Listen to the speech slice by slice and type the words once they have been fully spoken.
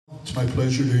It's my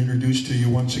pleasure to introduce to you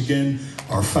once again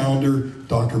our founder,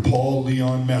 Dr. Paul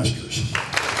Leon Masters.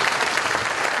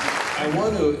 I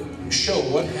want to show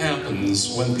what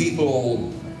happens when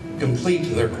people complete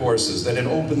their courses, that it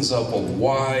opens up a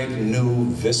wide new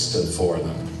vista for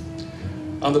them.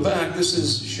 On the back, this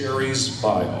is Sherry's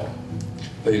bio.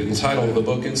 The title of the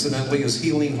book, incidentally, is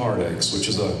Healing Heartaches, which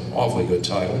is an awfully good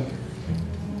title.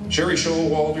 Sherry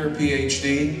Showalter,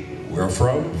 PhD. Where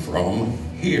from? From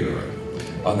here.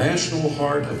 A National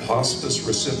Heart of Hospice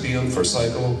recipient for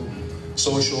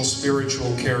psychosocial spiritual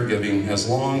caregiving, has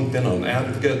long been an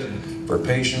advocate for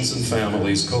patients and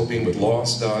families coping with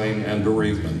loss, dying, and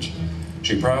bereavement.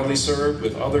 She proudly served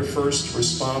with other first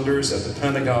responders at the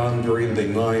Pentagon during the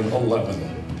 9/11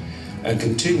 and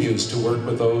continues to work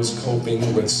with those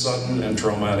coping with sudden and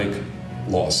traumatic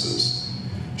losses.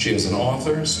 She is an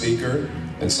author, speaker,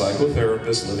 and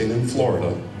psychotherapist living in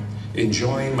Florida,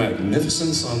 enjoying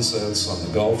magnificent sunsets on the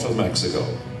Gulf of Mexico.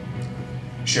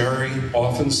 Sherry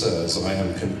often says, "I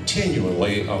am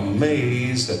continually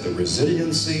amazed at the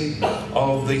resiliency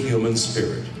of the human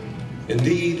spirit.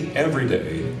 Indeed, every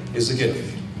day is a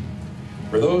gift."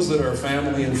 For those that are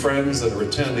family and friends that are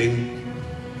attending,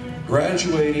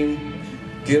 graduating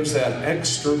gives that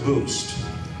extra boost.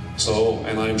 So,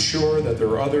 and I'm sure that there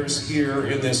are others here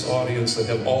in this audience that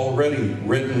have already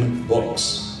written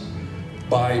books.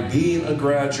 By being a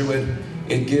graduate,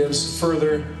 it gives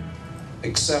further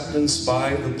acceptance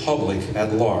by the public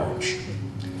at large.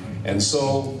 And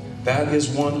so that is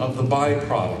one of the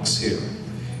byproducts here.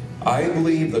 I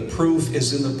believe the proof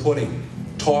is in the pudding.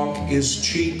 Talk is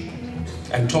cheap,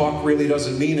 and talk really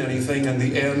doesn't mean anything in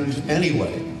the end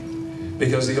anyway.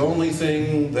 Because the only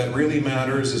thing that really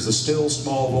matters is the still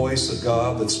small voice of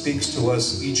God that speaks to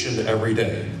us each and every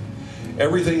day.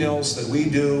 Everything else that we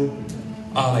do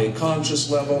on a conscious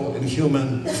level in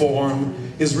human form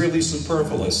is really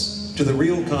superfluous to the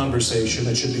real conversation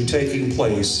that should be taking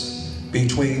place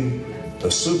between the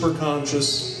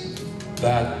superconscious,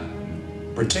 that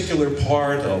particular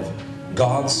part of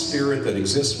God's spirit that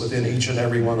exists within each and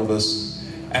every one of us,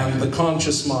 and the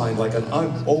conscious mind, like an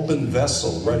open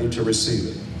vessel ready to receive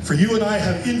it. For you and I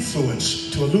have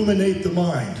influence to illuminate the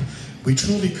mind. We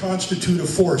truly constitute a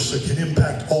force that can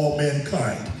impact all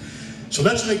mankind. So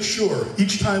let's make sure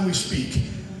each time we speak,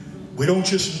 we don't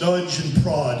just nudge and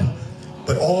prod,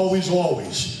 but always,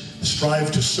 always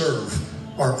strive to serve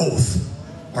our oath,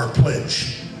 our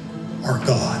pledge, our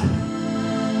God.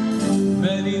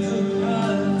 Many the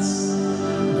paths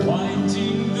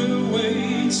winding the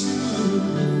way to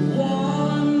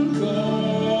one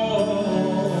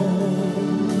goal.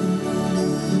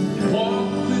 Walk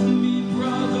with me,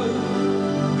 brother.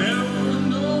 There were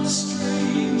no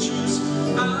strangers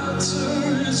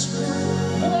after his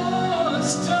work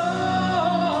was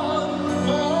done.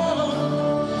 Oh,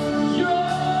 your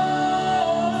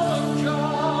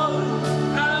God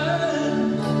and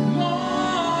my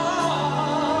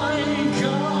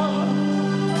God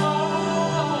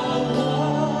are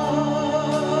one.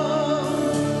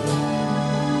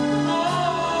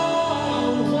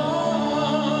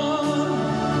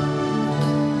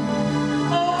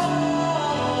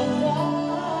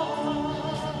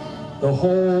 The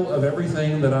whole of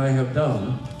everything that I have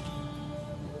done,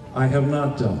 I have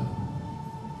not done.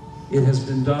 It has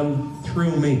been done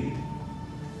through me.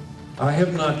 I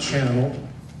have not channeled.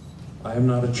 I am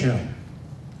not a channel.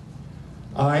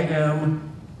 I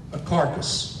am a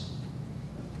carcass.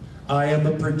 I am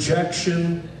the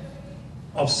projection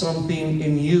of something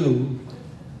in you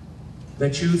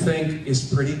that you think is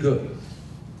pretty good.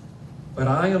 But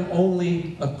I am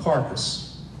only a carcass.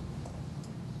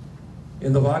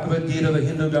 In the Bhagavad Gita, the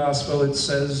Hindu gospel, it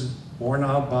says,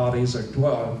 worn-out bodies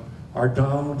are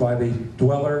donned by the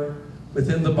dweller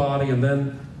within the body and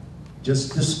then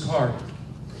just discarded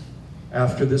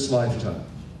after this lifetime.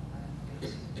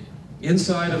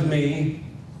 Inside of me,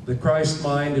 the Christ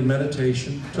mind in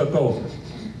meditation took over.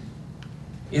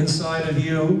 Inside of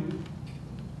you,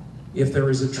 if there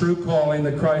is a true calling,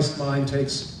 the Christ mind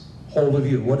takes hold of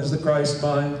you. What is the Christ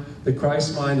mind? The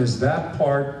Christ mind is that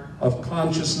part of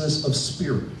consciousness of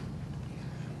spirit.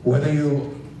 Whether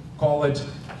you call it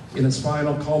in its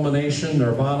final culmination,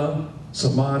 nirvana,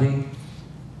 samadhi,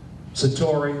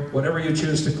 satori, whatever you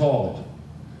choose to call it.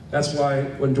 That's why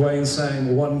when Dwayne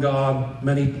sang, one God,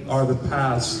 many are the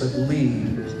paths that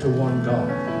lead to one God.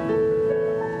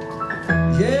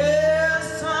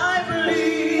 Yes, I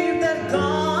believe that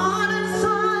God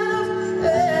inside of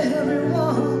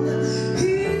everyone.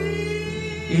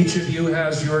 Each of you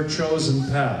has your chosen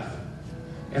path.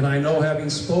 And I know, having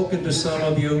spoken to some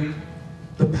of you,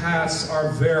 the paths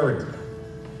are varied.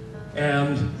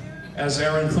 And as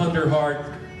Aaron Thunderheart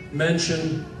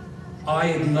mention, I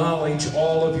acknowledge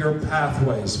all of your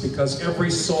pathways, because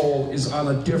every soul is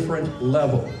on a different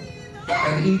level.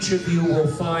 And each of you will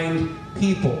find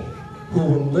people who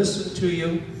will listen to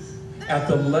you at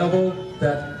the level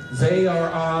that they are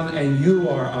on and you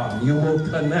are on. You will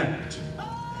connect.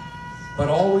 But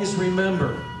always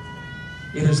remember,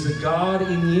 it is the God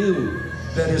in you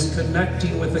that is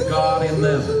connecting with the God in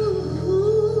them.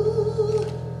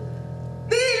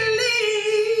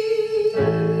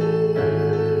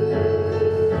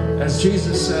 As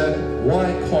Jesus said,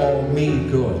 why call me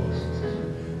good?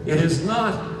 It is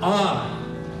not I,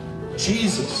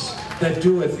 Jesus, that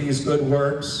doeth these good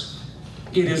works.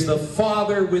 It is the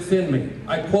Father within me.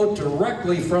 I quote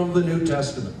directly from the New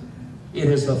Testament. It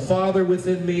is the Father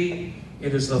within me.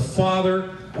 It is the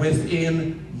Father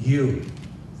within you.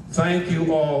 Thank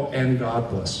you all, and God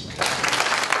bless you.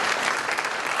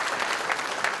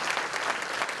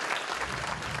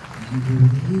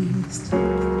 Raised me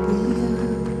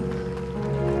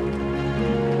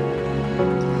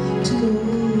up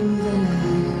to